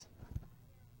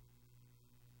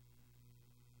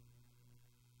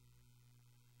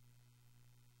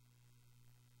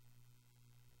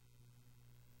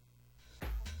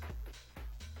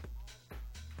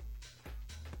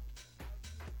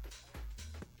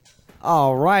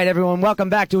All right, everyone. Welcome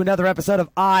back to another episode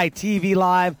of ITV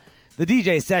Live, the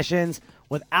DJ sessions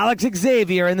with Alex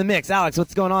Xavier in the mix. Alex,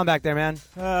 what's going on back there, man?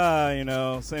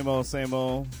 Same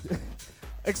old.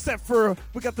 Except for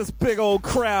we got this big old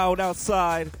crowd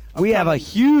outside. We have a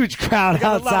huge crowd outside,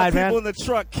 man. A lot of people in the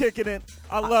truck kicking it.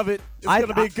 I love it. It's going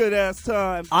to be a good-ass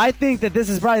time. I think that this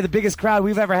is probably the biggest crowd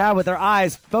we've ever had with our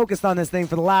eyes focused on this thing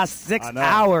for the last 6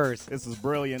 hours. This is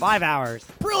brilliant. 5 hours.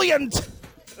 Brilliant!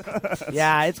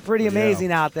 Yeah, it's pretty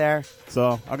amazing out there.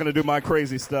 So I'm going to do my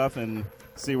crazy stuff and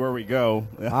see where we go.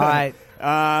 All right.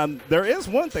 There is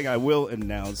one thing I will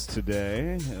announce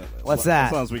today. What's that?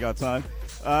 As long as we got time.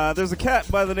 There's a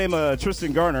cat by the name of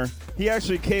Tristan Garner. He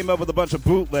actually came up with a bunch of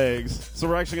bootlegs, so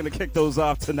we're actually going to kick those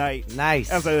off tonight.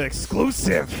 Nice. As an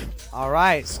exclusive. All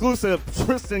right. Exclusive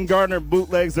Tristan Garner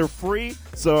bootlegs. They're free,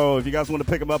 so if you guys want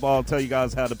to pick them up, I'll tell you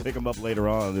guys how to pick them up later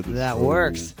on. That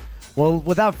works. Well,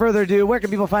 without further ado, where can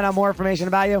people find out more information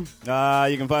about you?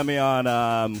 You can find me on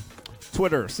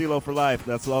Twitter, CeeLo for Life.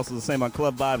 That's also the same on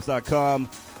clubvibes.com.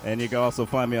 And you can also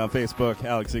find me on Facebook,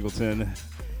 Alex Eagleton.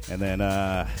 And then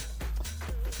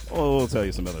we'll tell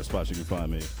you some other spots you can find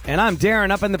me. And I'm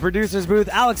Darren up in the producer's booth.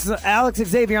 Alex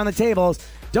Xavier on the tables.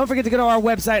 Don't forget to go to our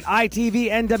website,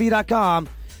 itvnw.com.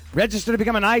 Register to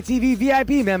become an ITV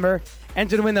VIP member.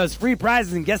 Enter to win those free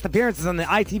prizes and guest appearances on the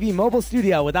ITV mobile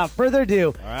studio. Without further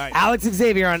ado, Alex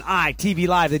Xavier on ITV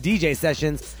Live, the DJ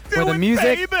sessions, where the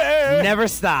music never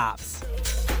stops.